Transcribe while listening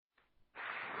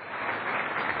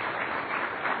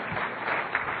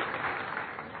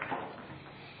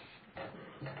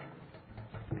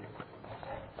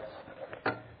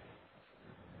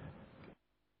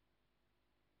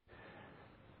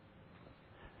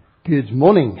Good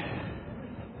morning.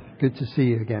 Good to see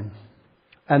you again.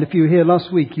 And if you were here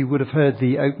last week, you would have heard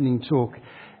the opening talk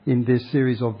in this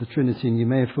series of the Trinity, and you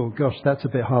may have thought, gosh, that's a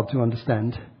bit hard to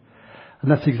understand.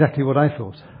 And that's exactly what I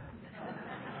thought.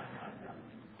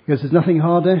 Because there's nothing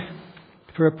harder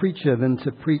for a preacher than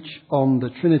to preach on the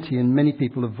Trinity, and many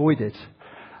people avoid it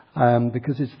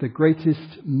because it's the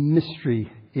greatest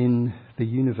mystery in the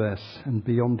universe and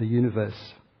beyond the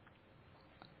universe.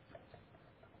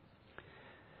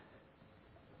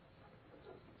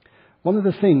 One of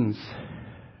the things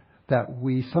that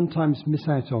we sometimes miss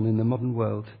out on in the modern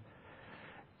world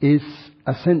is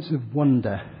a sense of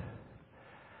wonder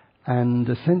and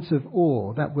a sense of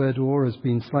awe. That word awe has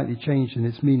been slightly changed in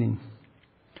its meaning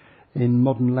in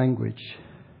modern language.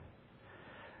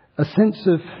 A sense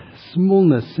of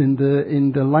smallness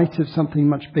in the light of something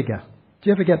much bigger. Do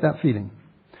you ever get that feeling?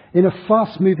 In a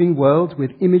fast-moving world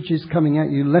with images coming at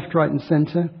you left, right and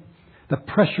centre, the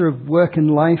pressure of work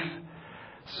and life,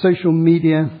 social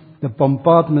media, the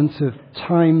bombardment of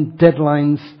time,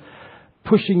 deadlines,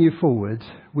 pushing you forward,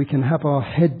 we can have our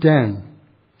head down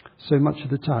so much of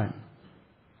the time.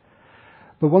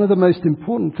 But one of the most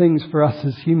important things for us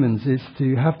as humans is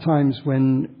to have times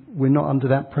when we're not under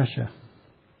that pressure.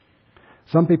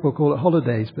 Some people call it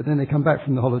holidays, but then they come back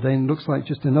from the holiday and it looks like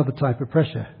just another type of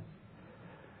pressure.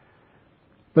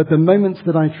 But the moments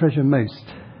that I treasure most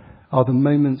are the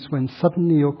moments when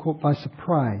suddenly you're caught by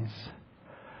surprise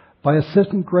by a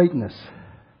certain greatness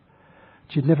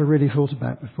that you'd never really thought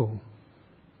about before.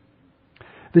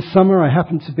 This summer I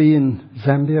happened to be in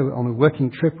Zambia on a working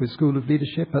trip with School of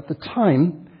Leadership at the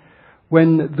time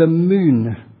when the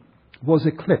moon was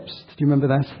eclipsed. Do you remember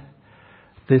that?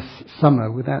 This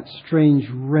summer with that strange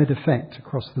red effect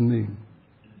across the moon.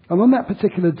 And on that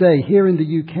particular day, here in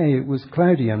the UK, it was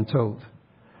cloudy, I'm told.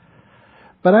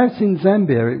 But out in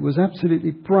Zambia, it was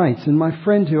absolutely bright. And my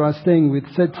friend who I was staying with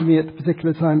said to me at the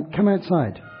particular time, come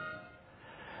outside.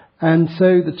 And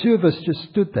so the two of us just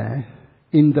stood there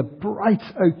in the bright,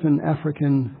 open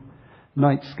African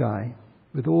night sky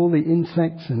with all the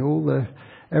insects and all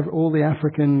the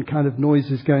African kind of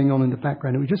noises going on in the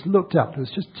background. And we just looked up. There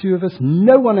was just two of us,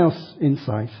 no one else in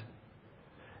sight,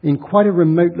 in quite a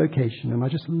remote location. And I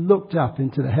just looked up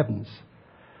into the heavens.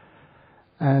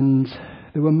 And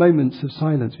there were moments of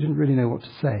silence. We didn't really know what to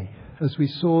say as we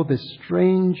saw this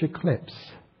strange eclipse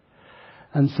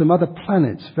and some other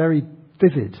planets very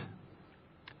vivid.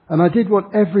 And I did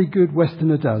what every good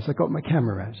Westerner does. I got my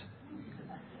camera out.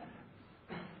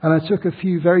 And I took a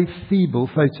few very feeble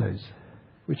photos,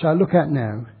 which I look at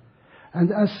now.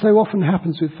 And as so often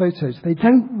happens with photos, they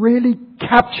don't really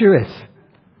capture it.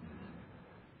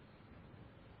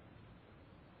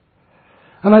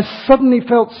 And I suddenly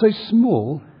felt so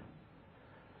small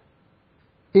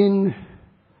in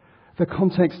the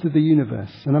context of the universe.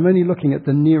 And I'm only looking at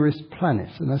the nearest planet,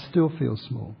 and I still feel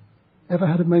small. Ever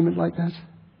had a moment like that?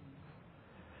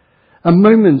 A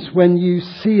moment when you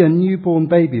see a newborn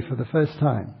baby for the first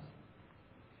time.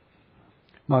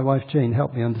 My wife Jane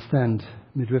helped me understand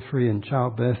midwifery and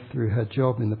childbirth through her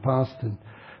job in the past.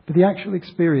 But the actual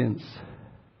experience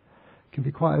can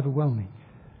be quite overwhelming.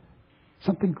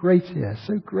 Something great here,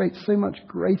 so great, so much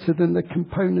greater than the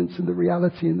components and the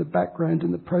reality and the background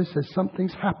and the process.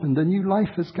 Something's happened, a new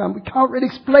life has come. We can't really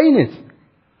explain it.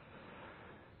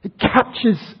 It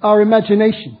captures our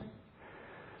imagination.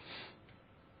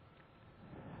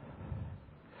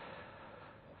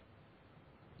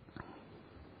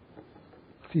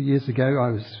 A few years ago,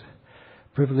 I was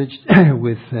privileged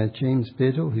with James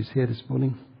Beardall, who's here this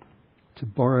morning, to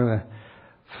borrow a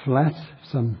flat of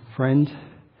some friend,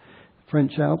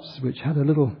 French Alps, which had a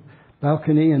little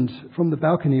balcony, and from the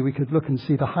balcony we could look and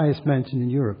see the highest mountain in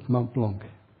Europe, Mont Blanc.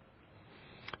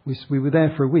 We were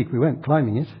there for a week. We weren't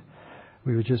climbing it.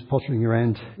 We were just pottering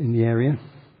around in the area.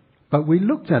 But we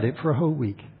looked at it for a whole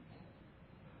week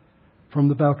from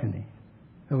the balcony.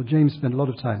 Well, James spent a lot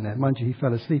of time there. Mind you, he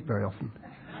fell asleep very often.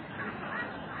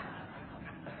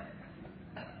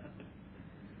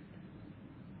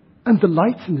 And the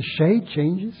light and the shade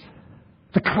changes.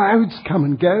 The clouds come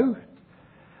and go.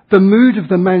 The mood of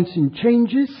the mountain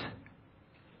changes.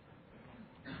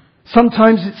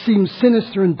 Sometimes it seems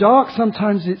sinister and dark.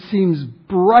 Sometimes it seems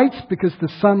bright because the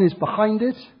sun is behind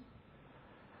it.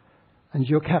 And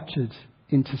you're captured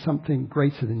into something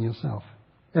greater than yourself.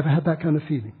 Ever had that kind of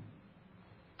feeling?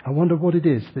 I wonder what it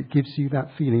is that gives you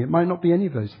that feeling. It might not be any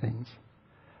of those things.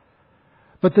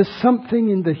 But there's something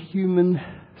in the human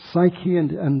psyche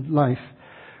and life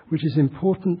which is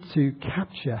important to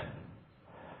capture,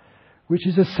 which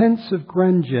is a sense of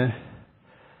grandeur,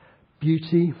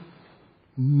 beauty,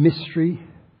 mystery,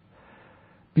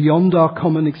 beyond our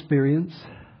common experience,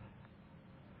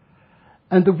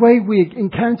 And the way we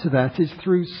encounter that is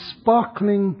through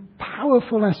sparkling,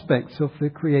 powerful aspects of the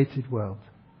created world.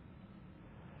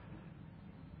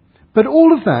 But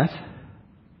all of that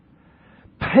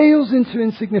pales into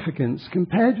insignificance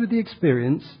compared with the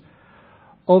experience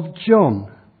of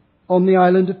John on the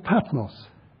island of Patmos.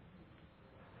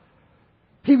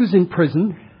 He was in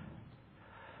prison,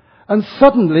 and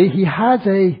suddenly he had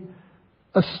an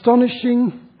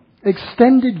astonishing,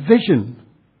 extended vision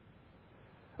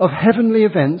of heavenly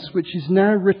events, which is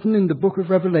now written in the book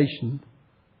of Revelation.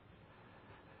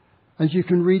 And you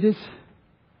can read it.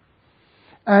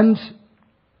 And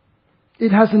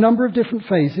it has a number of different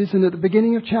phases. And at the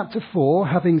beginning of chapter 4,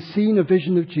 having seen a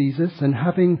vision of Jesus and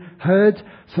having heard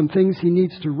some things he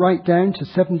needs to write down to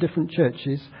 7 different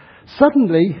churches,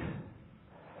 suddenly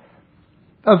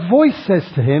a voice says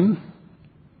to him,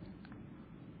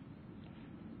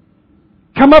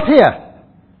 "Come up here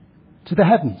to the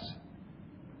heavens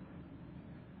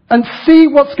and see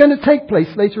what's going to take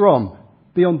place later on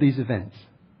beyond these events."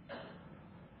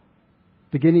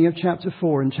 Beginning of chapter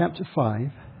 4 and chapter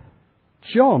 5,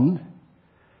 John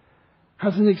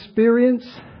has an experience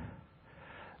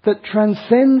that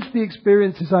transcends the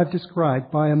experiences I've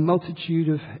described by a multitude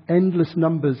of endless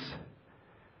numbers,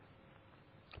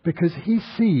 because he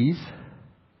sees,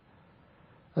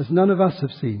 as none of us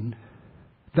have seen,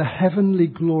 the heavenly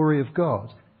glory of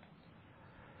God.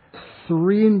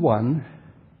 3 in 1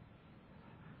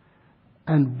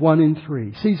 and 1 in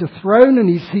 3. He sees a throne and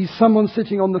he sees someone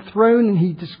sitting on the throne, and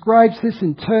he describes this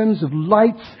in terms of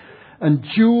light and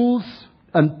jewels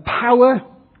and power.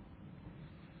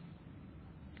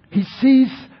 He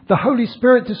sees the Holy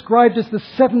Spirit described as the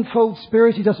 7-fold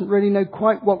Spirit. He doesn't really know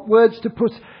quite what words to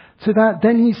put to that.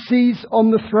 Then he sees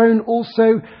on the throne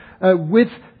also with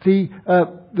the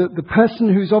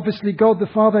person who's obviously God the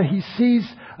Father, he sees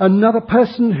another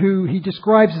person who he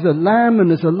describes as a lamb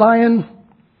and as a lion.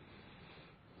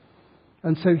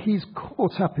 And so he's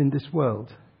caught up in this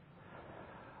world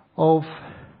of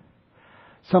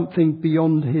something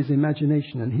beyond his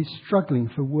imagination, and he's struggling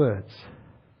for words.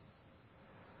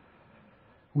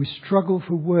 We struggle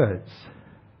for words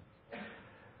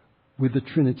with the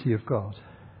Trinity of God.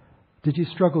 Did you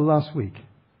struggle last week?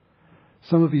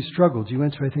 Some of you struggled. You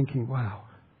went away thinking, wow.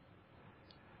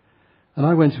 And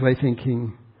I went away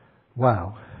thinking,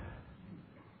 wow.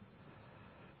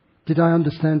 Did I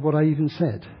understand what I even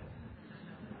said?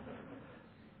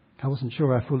 I wasn't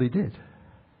sure I fully did.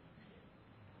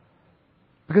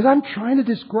 Because I'm trying to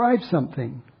describe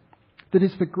something that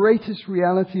is the greatest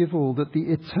reality of all, that the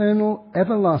eternal,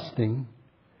 everlasting,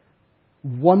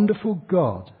 wonderful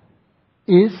God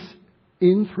is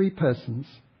in 3 persons,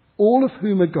 all of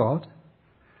whom are God,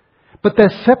 but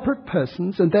they're separate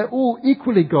persons, and they're all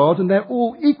equally God, and they're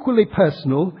all equally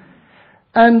personal,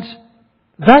 and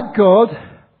that God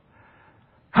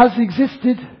has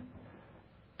existed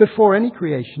before any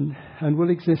creation and will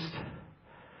exist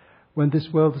when this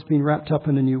world has been wrapped up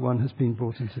and a new one has been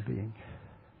brought into being.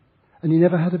 And he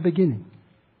never had a beginning.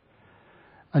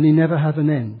 And he never had an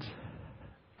end.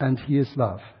 And he is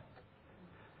love.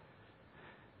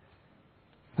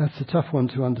 That's a tough one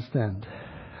to understand.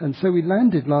 And so we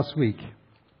landed last week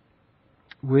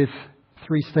with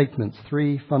 3 statements,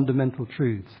 3 fundamental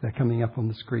truths. They're coming up on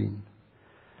the screen.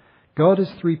 God is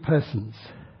 3 persons.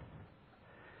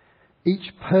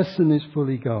 Each person is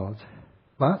fully God.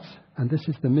 But, and this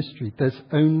is the mystery, there's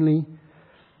only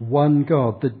one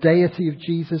God. The deity of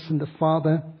Jesus and the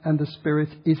Father and the Spirit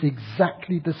is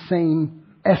exactly the same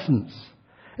essence.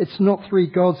 It's not 3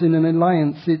 gods in an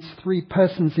alliance, it's 3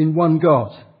 persons in one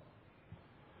God.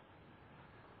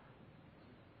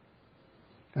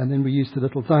 And then we used a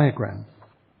little diagram,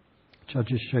 which I'll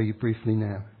just show you briefly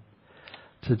now,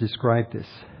 to describe this.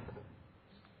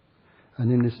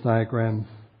 And in this diagram,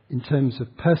 in terms of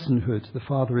personhood, the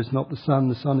Father is not the Son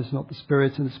is not the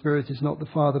Spirit, and the Spirit is not the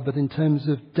Father. But in terms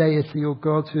of deity or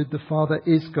Godhood, the Father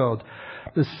is God,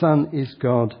 the Son is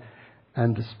God,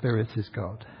 and the Spirit is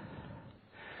God.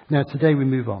 Now today we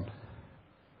move on.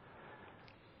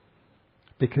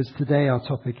 Because today our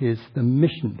topic is the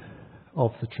mission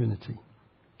of the Trinity.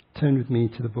 Turn with me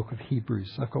to the book of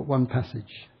Hebrews. I've got one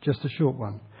passage, just a short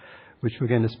one, which we're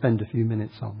going to spend a few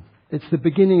minutes on. It's the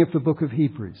beginning of the book of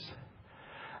Hebrews.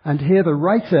 And here the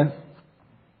writer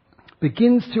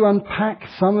begins to unpack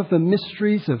some of the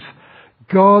mysteries of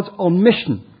God on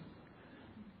mission.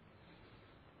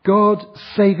 God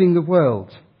saving the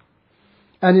world.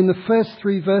 And in the first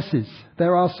 3 verses,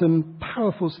 there are some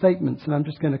powerful statements, and I'm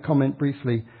just going to comment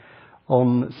briefly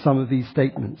on some of these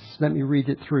statements. Let me read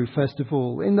it through. First of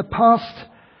all, in the past,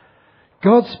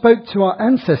 God spoke to our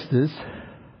ancestors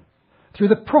through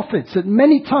the prophets at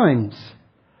many times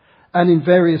and in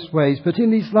various ways. But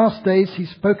in these last days,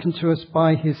 he's spoken to us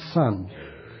by his Son,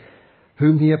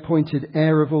 whom he appointed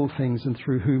heir of all things, and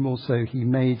through whom also he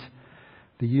made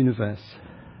the universe.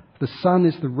 The Son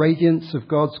is the radiance of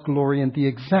God's glory and the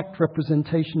exact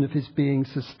representation of his being,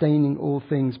 sustaining all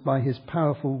things by his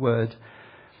powerful word.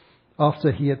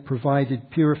 After he had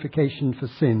provided purification for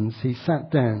sins, he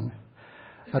sat down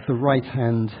at the right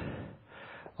hand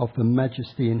of the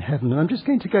Majesty in heaven. And I'm just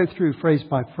going to go through phrase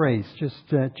by phrase,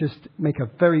 just make a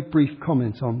very brief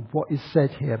comment on what is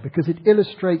said here, because it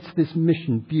illustrates this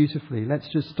mission beautifully. Let's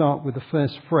just start with the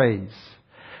first phrase.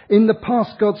 In the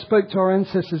past, God spoke to our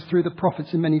ancestors through the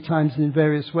prophets in many times and in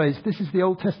various ways. This is the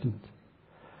Old Testament.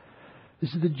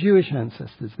 This is the Jewish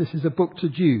ancestors. This is a book to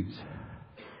Jews.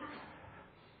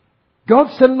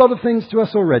 God said a lot of things to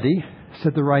us already,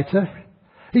 said the writer.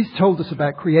 He's told us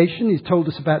about creation. He's told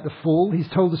us about the fall. He's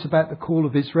told us about the call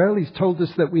of Israel. He's told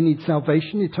us that we need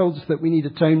salvation. He's told us that we need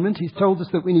atonement. He's told us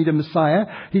that we need a Messiah.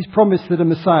 He's promised that a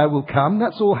Messiah will come.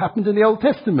 That's all happened in the Old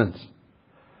Testament.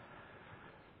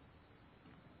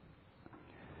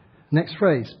 Next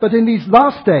phrase. But in these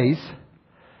last days,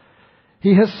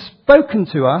 he has spoken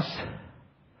to us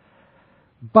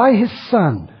by his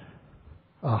Son.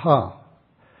 Aha.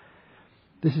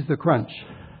 This is the crunch.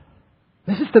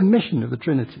 This is the mission of the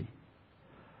Trinity.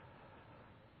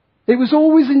 It was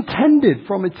always intended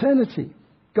from eternity.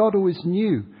 God always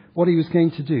knew what he was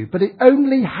going to do. But it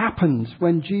only happened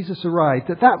when Jesus arrived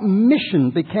that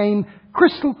mission became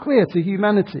crystal clear to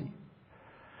humanity.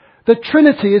 The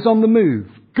Trinity is on the move.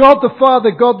 God the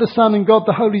Father, God the Son, and God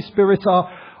the Holy Spirit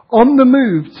are on the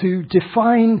move to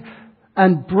define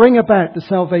and bring about the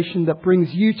salvation that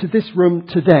brings you to this room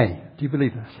today. Do you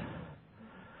believe that?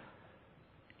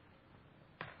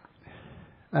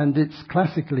 And it's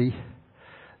classically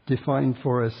defined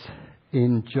for us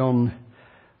in John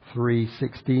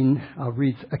 3:16. I'll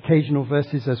read occasional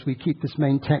verses as we keep this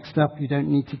main text up. You don't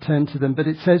need to turn to them. But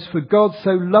it says, "For God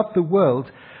so loved the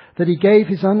world that he gave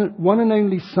his one and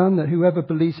only Son, that whoever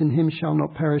believes in him shall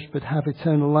not perish but have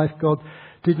eternal life." God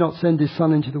did not send his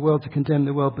Son into the world to condemn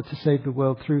the world, but to save the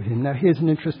world through him. Now here's an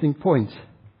interesting point.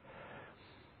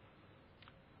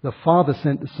 The Father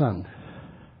sent the Son.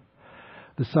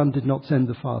 The Son did not send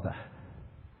the Father.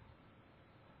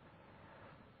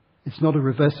 It's not a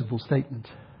reversible statement.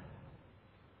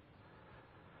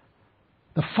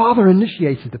 The Father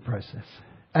initiated the process,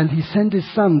 and he sent his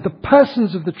Son. The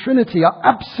persons of the Trinity are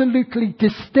absolutely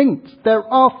distinct. There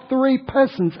are three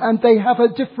persons, and they have a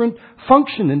different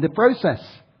function in the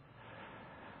process.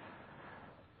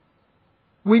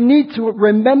 We need to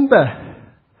remember,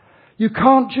 you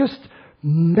can't just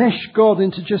mesh God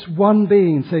into just one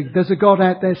being and say, there's a God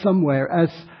out there somewhere, as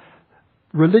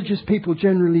religious people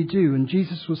generally do, and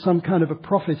Jesus was some kind of a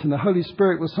prophet and the Holy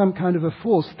Spirit was some kind of a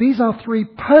force. These are three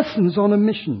persons on a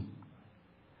mission.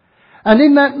 And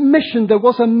in that mission there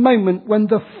was a moment when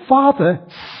the Father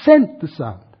sent the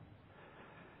Son.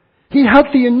 He had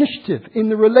the initiative in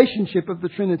the relationship of the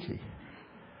Trinity.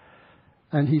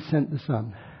 And he sent the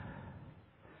Son.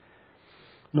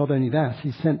 Not only that,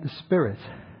 he sent the Spirit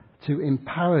to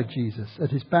empower Jesus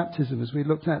at his baptism, as we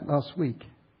looked at last week.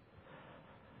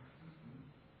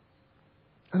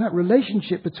 And that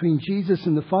relationship between Jesus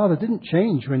and the Father didn't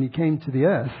change when he came to the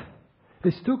earth.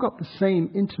 They still got the same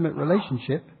intimate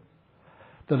relationship.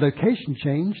 The location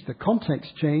changed, the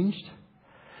context changed.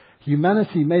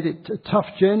 Humanity made it a tough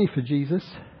journey for Jesus.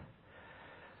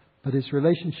 But his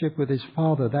relationship with his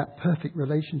Father, that perfect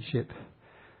relationship,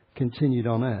 continued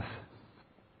on earth.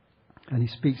 And he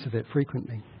speaks of it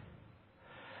frequently.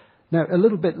 Now, a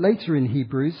little bit later in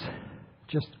Hebrews,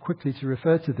 just quickly to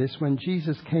refer to this, when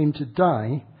Jesus came to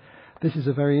die, this is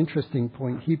a very interesting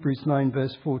point. Hebrews 9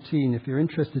 verse 14. If you're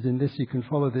interested in this, you can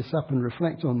follow this up and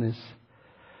reflect on this.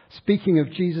 Speaking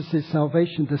of Jesus'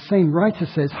 salvation, the same writer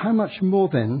says, "How much more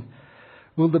then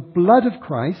will the blood of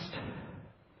Christ,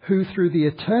 who through the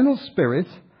eternal Spirit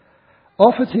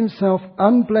offered himself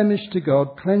unblemished to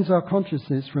God, cleanse our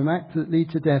consciences from acts that lead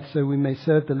to death, so we may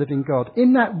serve the living God."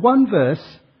 In that one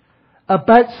verse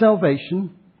about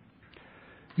salvation,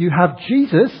 you have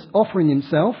Jesus offering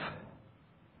himself.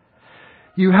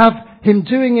 You have him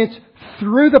doing it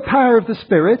through the power of the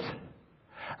Spirit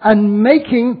and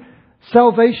making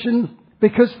salvation,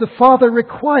 because the Father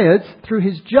required through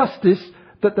his justice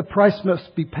that the price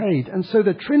must be paid. And so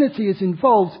the Trinity is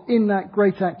involved in that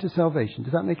great act of salvation.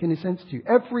 Does that make any sense to you?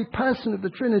 Every person of the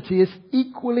Trinity is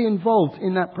equally involved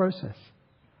in that process,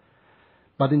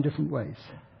 but in different ways.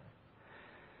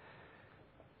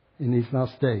 In these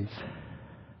last days,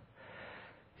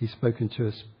 he's spoken to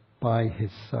us by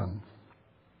his Son.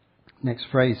 Next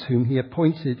phrase, "whom he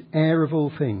appointed heir of all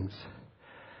things,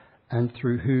 and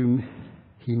through whom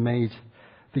he made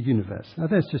the universe. Now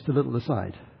there's just a little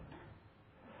aside.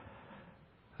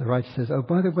 The writer says, oh,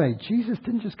 by the way, Jesus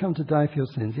didn't just come to die for your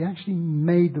sins. He actually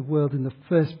made the world in the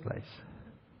first place.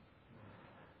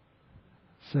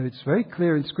 So it's very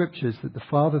clear in Scriptures that the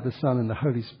Father, the Son, and the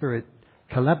Holy Spirit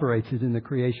collaborated in the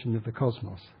creation of the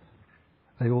cosmos.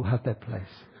 They all had their place.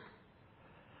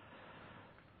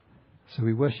 So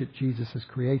we worship Jesus as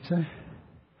Creator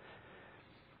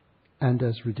and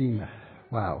as Redeemer.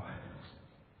 Wow.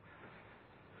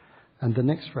 And the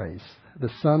next phrase, the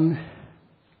Son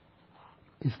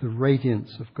is the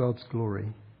radiance of God's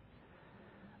glory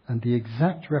and the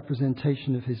exact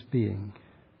representation of his being,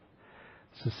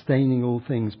 sustaining all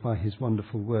things by his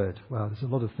wonderful word. Wow, there's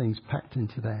a lot of things packed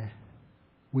into there.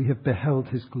 We have beheld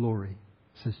his glory,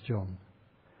 says John.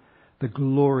 The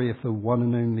glory of the one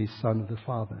and only Son of the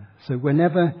Father. So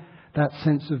whenever that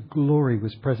sense of glory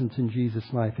was present in Jesus'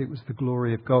 life, it was the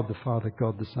glory of God the Father,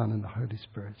 God the Son, and the Holy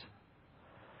Spirit.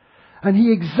 And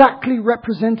he exactly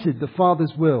represented the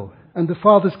Father's will and the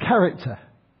Father's character.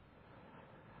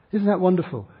 Isn't that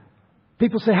wonderful?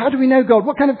 People say, how do we know God?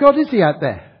 What kind of God is he out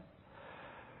there?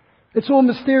 It's all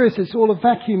mysterious. It's all a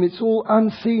vacuum. It's all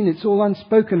unseen. It's all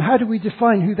unspoken. How do we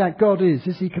define who that God is?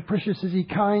 Is he capricious? Is he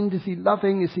kind? Is he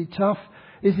loving? Is he tough?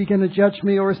 Is he going to judge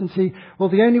me or isn't he? Well,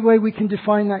 the only way we can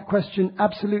define that question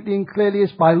absolutely and clearly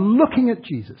is by looking at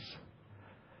Jesus.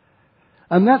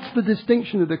 And that's the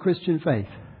distinction of the Christian faith.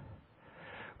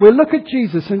 We look at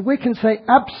Jesus and we can say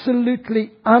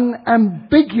absolutely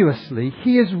unambiguously,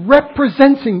 he is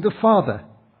representing the Father.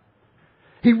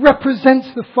 He represents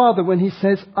the Father when he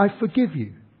says, I forgive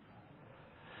you.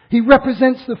 He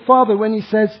represents the Father when he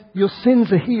says, your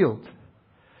sins are healed.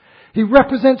 He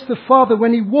represents the Father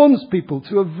when he warns people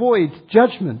to avoid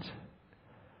judgment.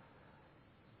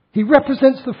 He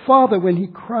represents the Father when he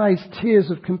cries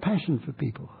tears of compassion for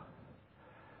people.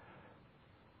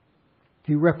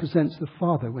 He represents the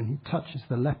Father when he touches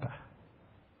the leper.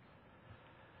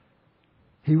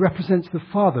 He represents the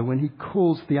Father when he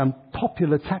calls the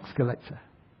unpopular tax collector.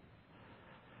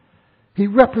 He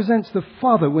represents the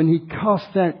Father when he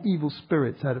casts out evil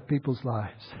spirits out of people's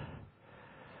lives.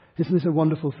 Isn't this a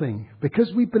wonderful thing?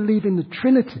 Because we believe in the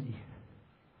Trinity,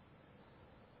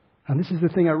 and this is the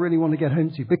thing I really want to get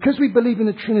home to. Because we believe in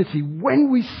the Trinity, when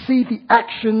we see the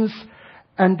actions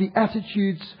and the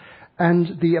attitudes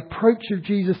and the approach of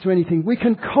Jesus to anything, we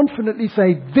can confidently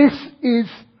say, this is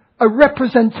a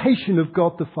representation of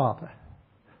God the Father.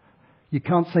 You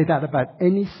can't say that about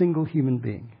any single human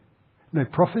being. No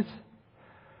prophet,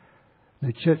 no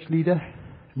church leader,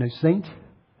 no saint.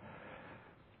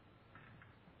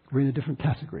 We're in a different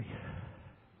category.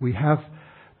 We have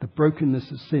the brokenness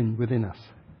of sin within us.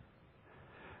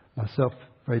 Myself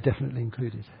very definitely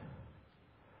included.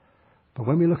 But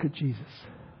when we look at Jesus,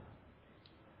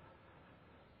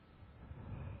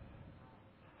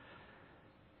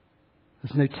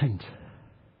 there's no taint.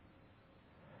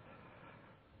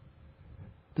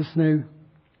 There's no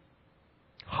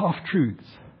half-truths.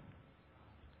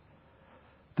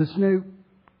 There's no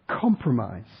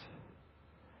compromise.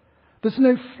 There's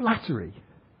no flattery.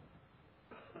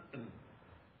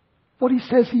 What he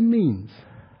says he means.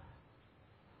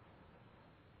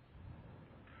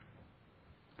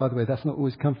 By the way, that's not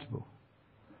always comfortable.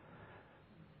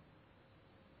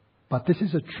 But this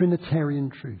is a Trinitarian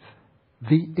truth.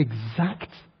 The exact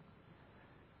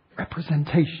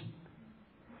representation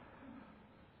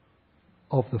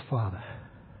of the Father.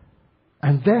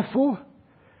 And therefore,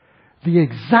 the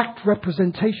exact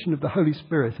representation of the Holy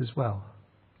Spirit as well.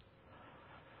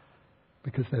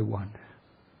 Because they're one.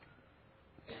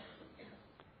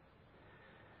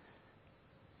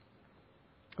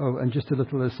 Oh, and just a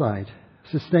little aside.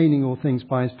 Sustaining all things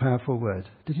by his powerful word.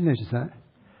 Did you notice that?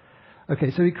 Okay,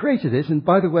 so he created it, and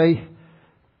by the way,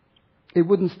 it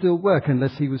wouldn't still work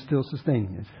unless he was still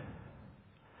sustaining it.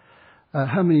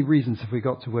 How many reasons have we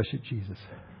got to worship Jesus?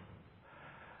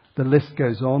 The list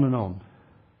goes on and on.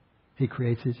 He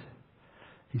created,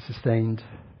 he sustained,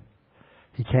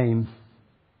 he came,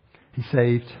 he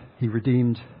saved, he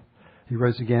redeemed, he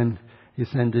rose again, he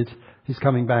ascended, he's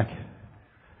coming back,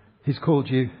 he's called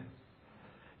you,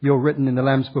 you're written in the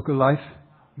Lamb's Book of Life.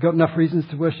 You got enough reasons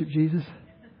to worship Jesus?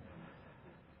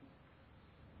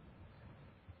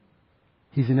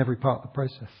 He's in every part of the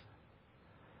process.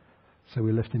 So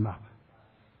we lift him up.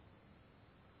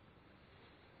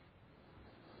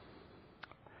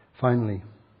 Finally,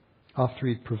 after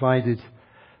he'd provided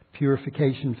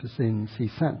purification for sins, he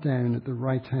sat down at the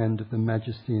right hand of the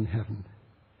Majesty in heaven.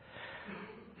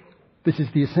 This is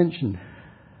the ascension.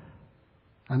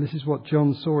 And this is what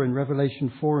John saw in Revelation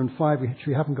 4 and 5, which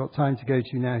we haven't got time to go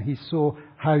to now. He saw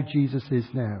how Jesus is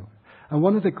now. And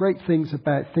one of the great things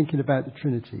about thinking about the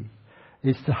Trinity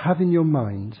is to have in your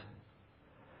mind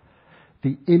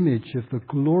the image of the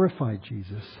glorified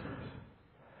Jesus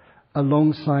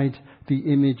alongside the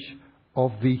image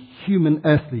of the human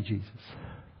earthly Jesus.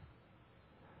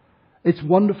 It's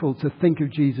wonderful to think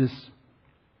of Jesus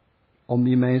on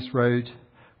the Emmaus Road,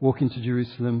 walking to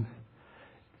Jerusalem,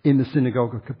 in the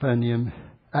synagogue of Capernaum,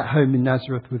 at home in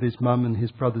Nazareth with his mum and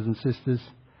his brothers and sisters,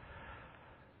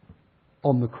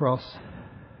 on the cross,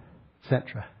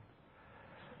 etc.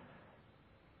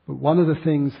 But one of the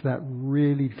things that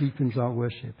really deepens our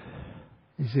worship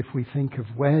is if we think of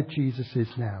where Jesus is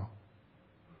now.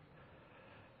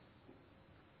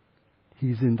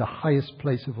 He's in the highest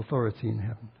place of authority in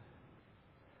heaven,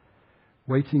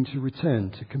 waiting to return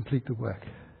to complete the work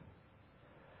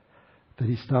that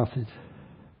he started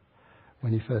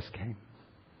when he first came.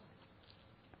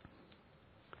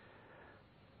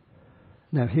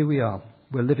 Now here we are.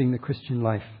 We're living the Christian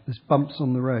life. There's bumps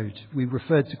on the road. We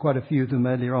referred to quite a few of them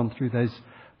earlier on through those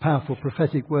powerful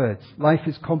prophetic words. Life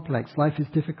is complex. Life is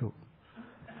difficult.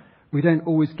 We don't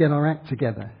always get our act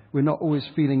together. We're not always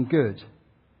feeling good.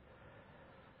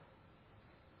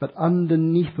 But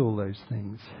underneath all those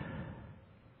things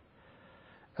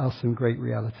are some great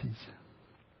realities.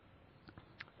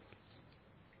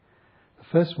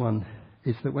 The first one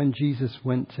is that when Jesus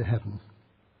went to heaven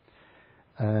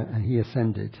and he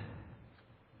ascended,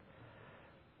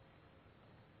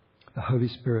 the Holy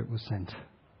Spirit was sent.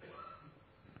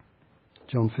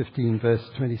 John 15 verse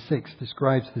 26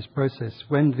 describes this process.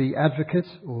 When the advocate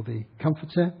or the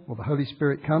comforter or the Holy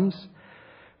Spirit comes,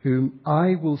 whom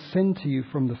I will send to you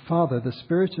from the Father, the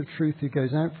Spirit of truth who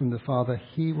goes out from the Father,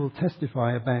 he will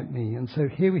testify about me. And so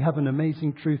here we have an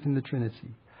amazing truth in the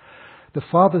Trinity. The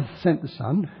Father sent the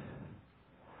Son,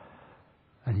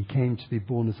 and he came to be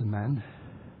born as a man.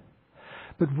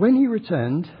 But when he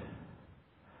returned,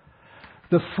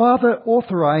 the Father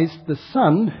authorized the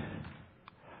Son,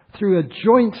 through a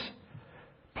joint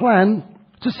plan,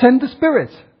 to send the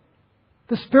Spirit.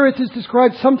 The Spirit is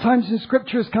described sometimes in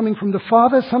Scripture as coming from the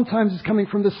Father, sometimes as coming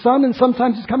from the Son, and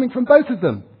sometimes as coming from both of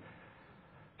them.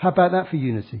 How about that for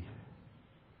unity?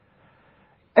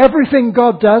 Everything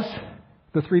God does,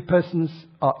 the three persons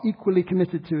are equally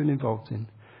committed to and involved in,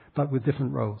 but with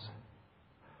different roles.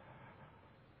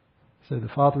 So the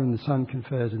Father and the Son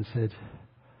conferred and said,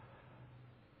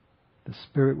 the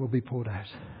Spirit will be poured out.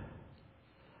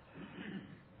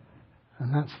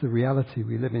 And that's the reality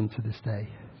we live in to this day.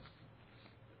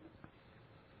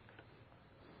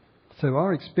 So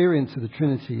our experience of the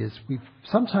Trinity is we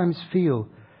sometimes feel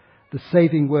the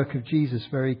saving work of Jesus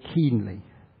very keenly,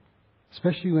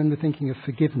 especially when we're thinking of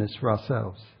forgiveness for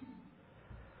ourselves.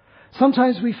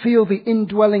 Sometimes we feel the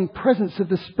indwelling presence of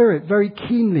the Spirit very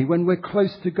keenly when we're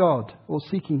close to God or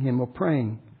seeking Him or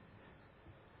praying.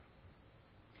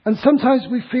 And sometimes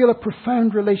we feel a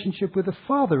profound relationship with the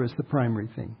Father as the primary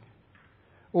thing.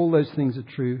 All those things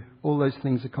are true. All those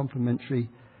things are complementary.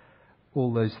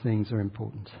 All those things are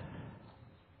important.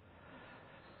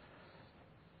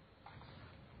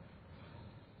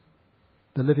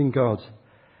 The living God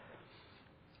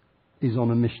is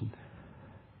on a mission.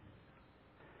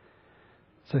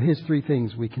 So here's three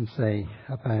things we can say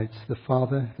about the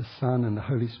Father, the Son, and the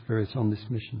Holy Spirit on this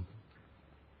mission.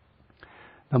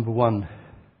 Number one,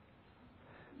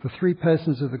 the three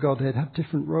persons of the Godhead have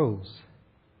different roles.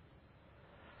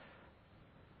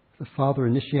 The Father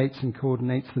initiates and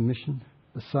coordinates the mission.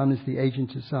 The Son is the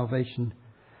agent of salvation.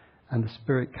 And the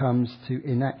Spirit comes to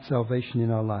enact salvation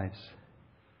in our lives.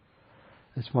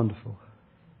 It's wonderful.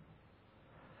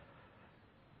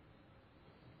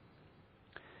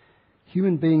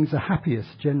 Human beings are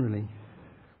happiest generally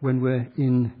when we're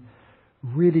in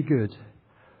really good,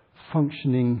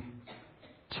 functioning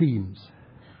teams.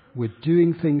 We're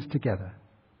doing things together.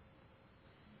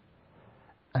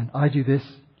 And I do this,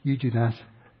 you do that,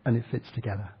 and it fits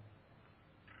together.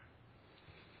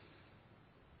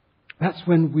 That's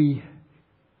when we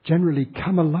generally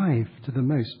come alive to the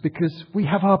most, because we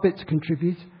have our bit to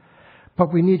contribute,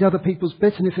 but we need other people's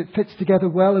bit, and if it fits together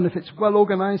well, and if it's well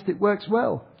organised, it works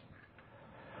well.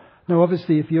 Now,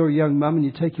 obviously, if you're a young mum and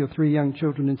you take your 3 young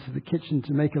children into the kitchen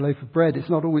to make a loaf of bread, it's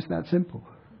not always that simple.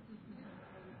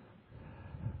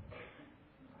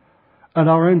 And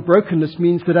our own brokenness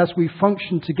means that as we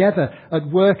function together at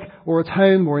work or at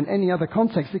home or in any other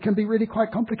context, it can be really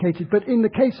quite complicated. But in the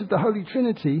case of the Holy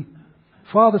Trinity,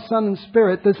 Father, Son and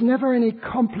Spirit, there's never any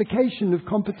complication of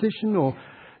competition or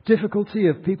difficulty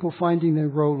of people finding their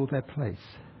role or their place.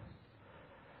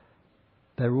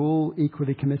 They're all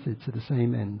equally committed to the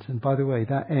same end. And by the way,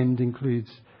 that end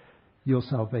includes your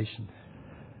salvation.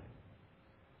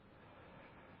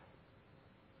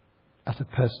 At a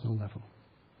personal level.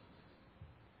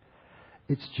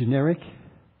 It's generic,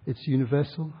 it's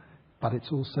universal, but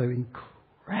it's also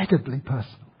incredibly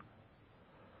personal.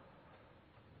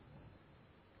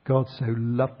 God so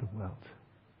loved the world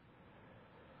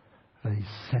that he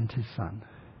sent his Son.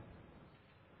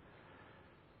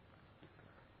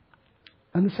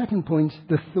 And the second point,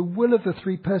 the will of the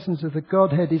three persons of the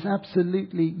Godhead is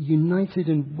absolutely united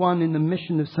and one in the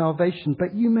mission of salvation.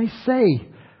 But you may say,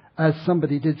 as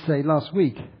somebody did say last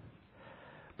week,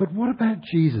 but what about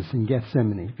Jesus in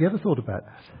Gethsemane? Have you ever thought about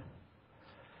that?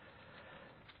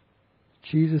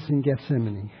 Jesus in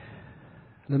Gethsemane.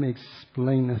 Let me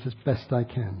explain that as best I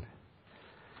can.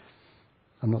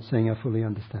 I'm not saying I fully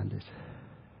understand it.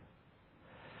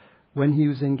 When he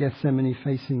was in Gethsemane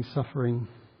facing suffering,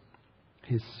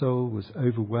 his soul was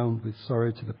overwhelmed with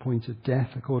sorrow to the point of death,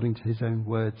 according to his own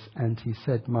words. And he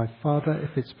said, "My Father,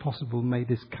 if it's possible, may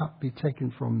this cup be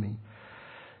taken from me.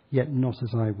 Yet not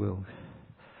as I will,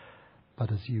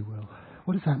 but as you will."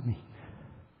 What does that mean?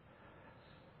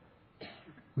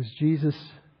 Was Jesus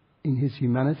in his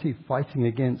humanity fighting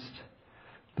against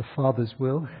the Father's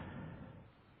will?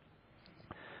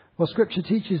 Well, Scripture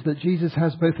teaches that Jesus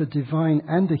has both a divine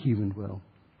and a human will.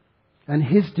 And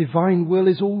his divine will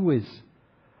is always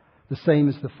the same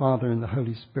as the Father and the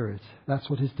Holy Spirit. That's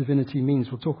what his divinity means.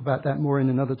 We'll talk about that more in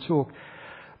another talk.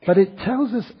 But it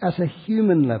tells us at a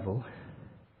human level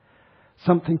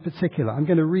something particular. I'm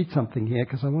going to read something here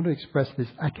because I want to express this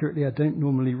accurately. I don't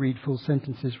normally read full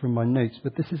sentences from my notes,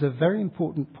 but this is a very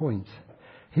important point.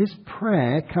 His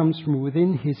prayer comes from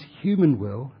within his human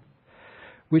will,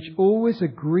 which always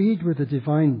agreed with the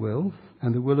divine will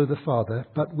and the will of the Father,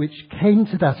 but which came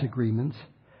to that agreement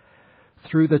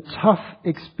through the tough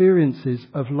experiences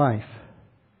of life.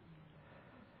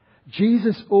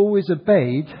 Jesus always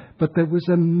obeyed, but there was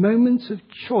a moment of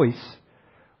choice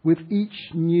with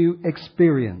each new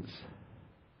experience.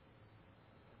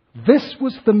 This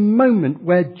was the moment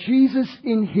where Jesus,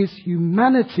 in his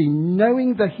humanity,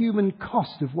 knowing the human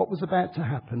cost of what was about to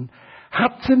happen,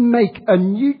 had to make a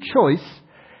new choice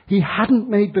he hadn't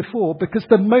made before because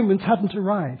the moment hadn't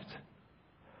arrived.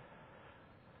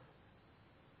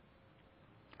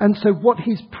 And so what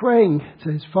he's praying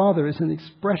to his Father is an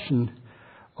expression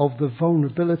of the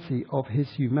vulnerability of his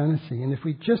humanity. And if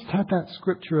we just had that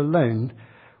scripture alone,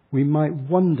 we might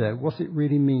wonder what it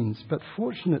really means. But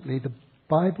fortunately, the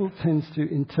Bible tends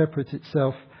to interpret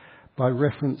itself by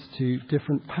reference to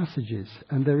different passages.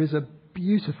 And there is a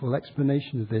beautiful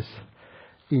explanation of this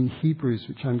in Hebrews,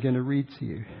 which I'm going to read to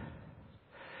you.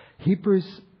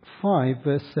 Hebrews 5,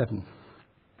 verse 7.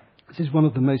 This is one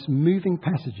of the most moving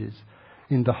passages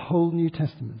in the whole New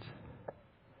Testament.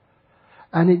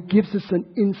 And it gives us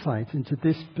an insight into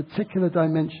this particular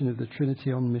dimension of the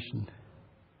Trinity on mission.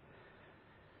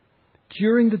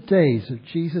 During the days of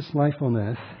Jesus' life on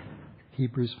earth,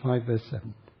 Hebrews 5, verse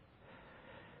 7,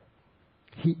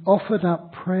 he offered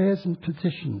up prayers and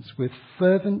petitions with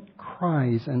fervent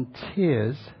cries and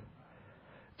tears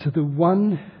to the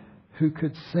one who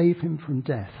could save him from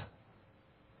death,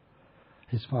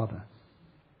 his Father.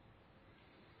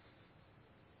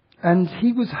 And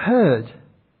he was heard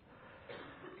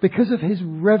because of his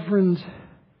reverent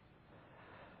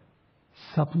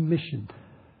submission.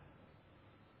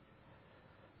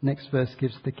 Next verse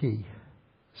gives the key.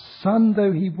 Son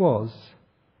though he was,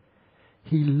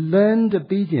 he learned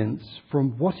obedience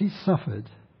from what he suffered,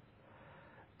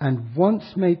 and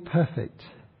once made perfect,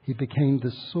 he became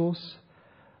the source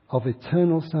of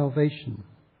eternal salvation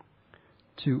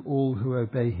to all who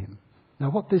obey him. Now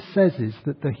what this says is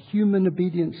that the human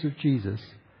obedience of Jesus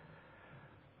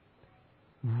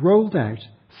rolled out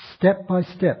step by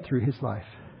step through his life.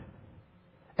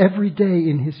 Every day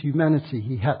in his humanity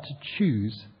he had to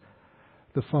choose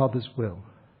the Father's will.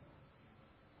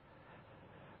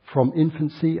 From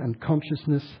infancy and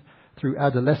consciousness, through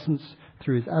adolescence,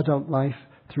 through his adult life,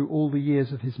 through all the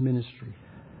years of his ministry.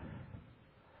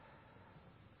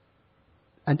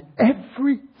 And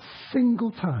every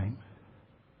single time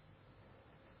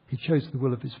he chose the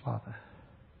will of his Father.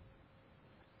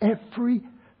 Every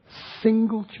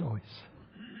single choice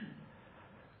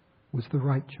was the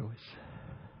right choice.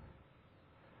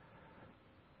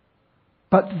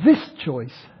 But this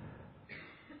choice,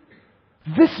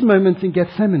 this moment in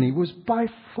Gethsemane, was by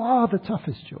far the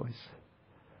toughest choice.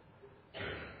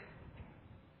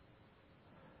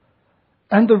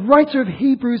 And the writer of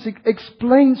Hebrews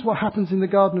explains what happens in the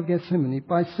Garden of Gethsemane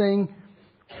by saying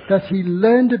that he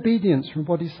learned obedience from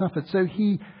what he suffered. So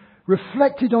he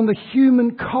reflected on the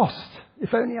human cost.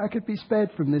 If only I could be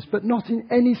spared from this, but not in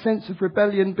any sense of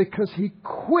rebellion, because he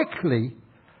quickly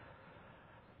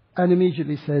and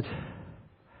immediately said,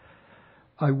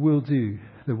 I will do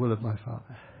the will of my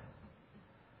Father.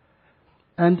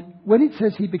 And when it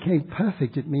says he became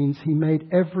perfect, it means he made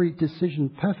every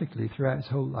decision perfectly throughout his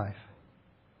whole life.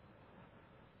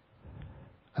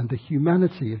 And the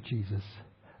humanity of Jesus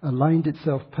aligned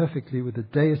itself perfectly with the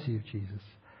deity of Jesus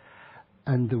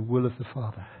and the will of the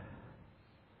Father.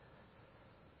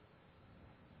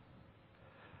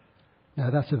 Now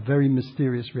that's a very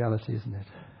mysterious reality, isn't it?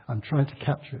 I'm trying to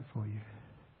capture it for you.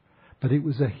 But it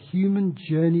was a human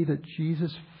journey that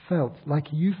Jesus felt like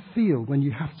you feel when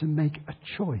you have to make a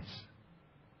choice.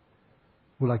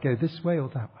 Will I go this way or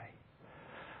that way?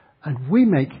 And we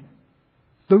make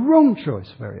the wrong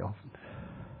choice very often.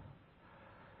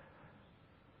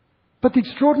 But the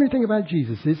extraordinary thing about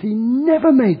Jesus is he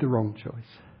never made the wrong choice.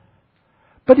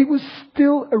 But it was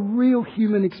still a real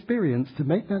human experience to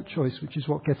make that choice, which is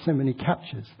what Gethsemane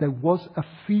captures. There was a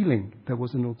feeling there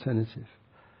was an alternative.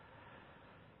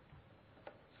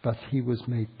 But he was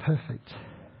made perfect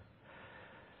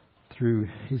through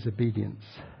his obedience.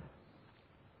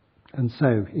 And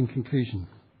so, in conclusion,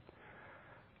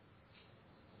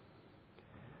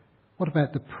 what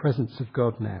about the presence of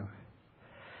God now?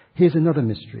 Here's another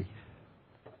mystery.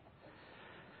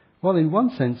 Well, in one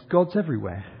sense, God's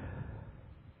everywhere.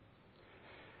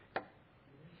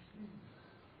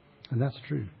 And that's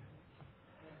true.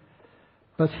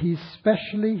 But he's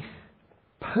specially,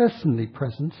 personally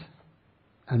present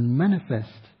and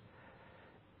manifest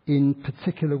in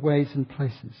particular ways and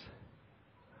places.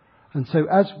 And so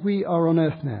as we are on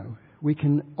earth now, we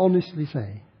can honestly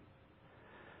say,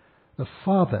 the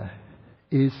Father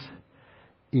is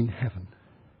in heaven.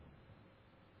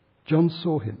 John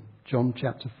saw him, John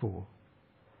chapter 4.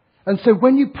 And so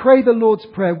when you pray the Lord's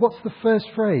Prayer, what's the first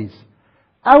phrase?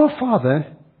 Our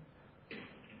Father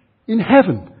in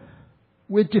heaven.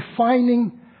 We're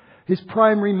defining his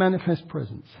primary manifest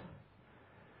presence.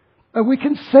 And we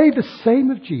can say the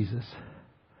same of Jesus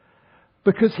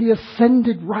because he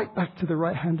ascended right back to the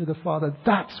right hand of the Father.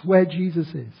 That's where Jesus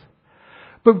is.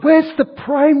 But where's the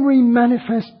primary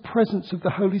manifest presence of the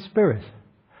Holy Spirit?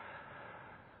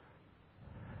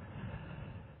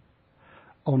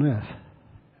 On earth.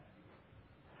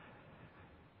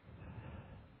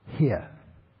 Here.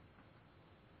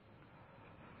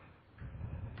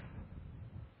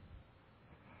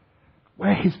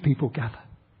 Where his people gather.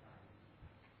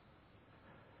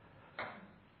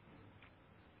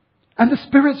 And the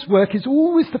Spirit's work is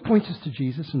always to point us to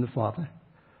Jesus and the Father.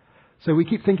 So we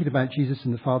keep thinking about Jesus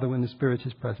and the Father when the Spirit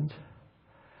is present.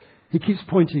 He keeps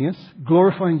pointing us,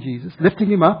 glorifying Jesus,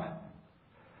 lifting him up.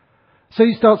 So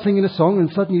you start singing a song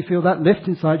and suddenly you feel that lift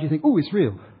inside you. Think, oh, it's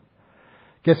real.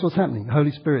 Guess what's happening? The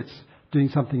Holy Spirit's doing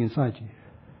something inside you.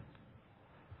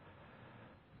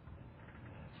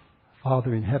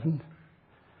 Father in heaven.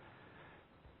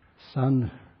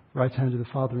 Son, right hand of the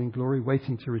Father in glory,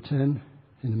 waiting to return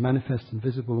in a manifest and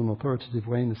visible and authoritative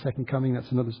way in the second coming.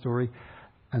 That's another story.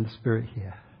 And the Spirit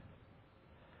here.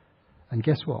 And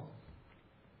guess what?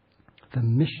 The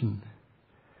mission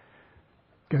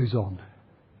goes on.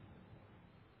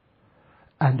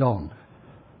 And on.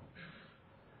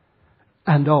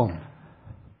 And on.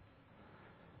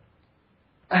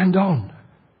 And on.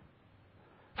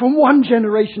 From one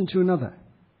generation to another.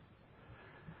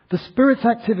 The Spirit's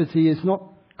activity is not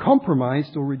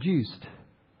compromised or reduced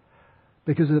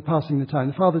because of the passing of the time.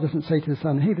 The Father doesn't say to the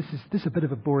Son, hey, this is a bit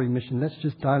of a boring mission. Let's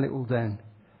just dial it all down.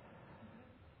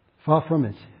 Far from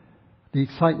it. The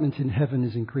excitement in heaven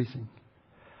is increasing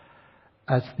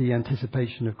as the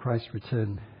anticipation of Christ's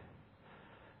return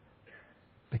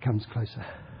becomes closer.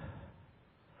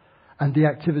 And the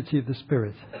activity of the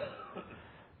Spirit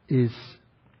is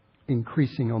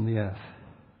increasing on the earth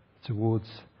towards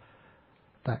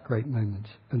that great moment.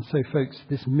 And so, folks,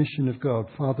 this mission of God,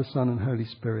 Father, Son and Holy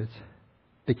Spirit,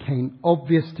 became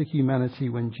obvious to humanity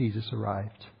when Jesus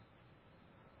arrived.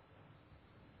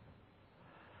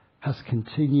 Has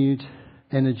continued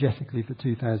energetically for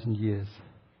 2,000 years,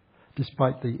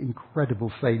 despite the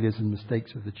incredible failures and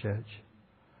mistakes of the church.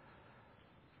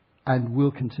 And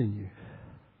will continue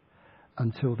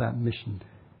until that mission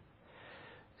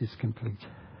is complete.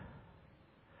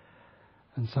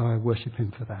 And so I worship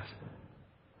him for that.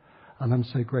 And I'm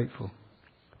so grateful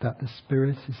that the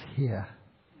Spirit is here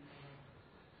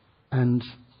and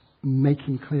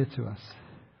making clear to us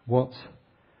what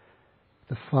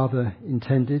the Father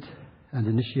intended and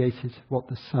initiated, what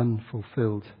the Son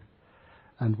fulfilled,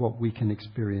 and what we can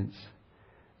experience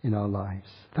in our lives.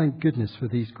 Thank goodness for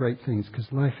these great things,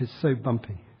 because life is so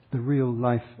bumpy. the real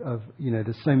life of,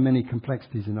 there's so many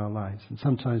complexities in our lives, and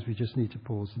sometimes we just need to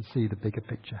pause and see the bigger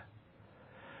picture.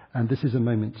 And this is a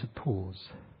moment to pause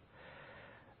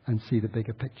and see the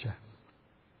bigger picture.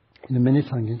 In a minute,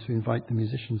 I'm going to invite the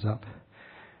musicians up,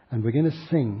 and we're going to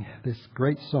sing this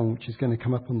great song, which is going to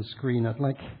come up on the screen. I'd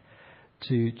like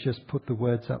to just put the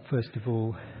words up first of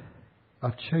all.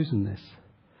 I've chosen this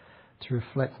to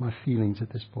reflect my feelings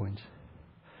at this point.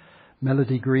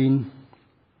 Melody Green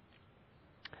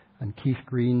and Keith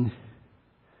Green.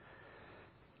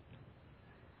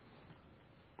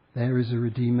 There is a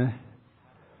Redeemer,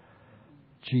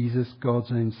 Jesus,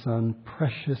 God's own Son,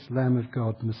 precious Lamb of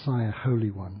God, Messiah,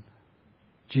 Holy One.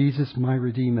 Jesus, my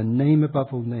Redeemer, name above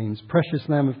all names, precious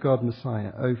Lamb of God,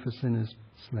 Messiah, oh, for sinners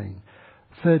slain.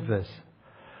 Third verse.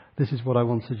 This is what I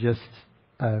want to just,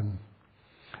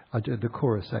 I did the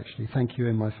chorus actually. Thank you,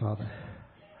 O my Father.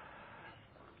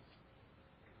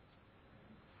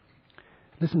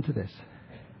 Listen to this.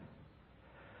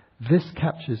 This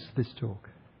captures this talk.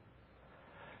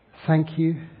 Thank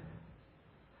you,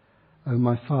 O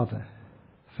my Father,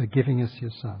 for giving us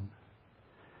your Son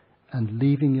and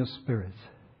leaving your Spirit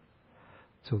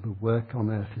till the work on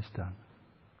earth is done.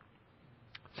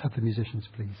 Let's have the musicians,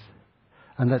 please.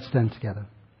 And let's stand together.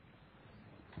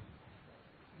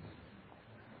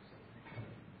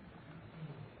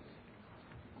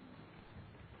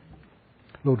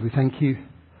 Lord, we thank you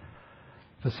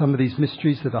for some of these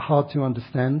mysteries that are hard to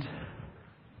understand,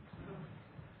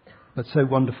 but so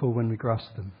wonderful when we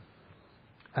grasp them.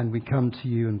 And we come to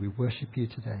you and we worship you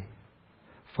today.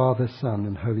 Father, Son,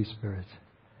 and Holy Spirit.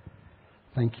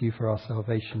 Thank you for our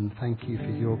salvation. Thank you for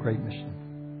your great mission.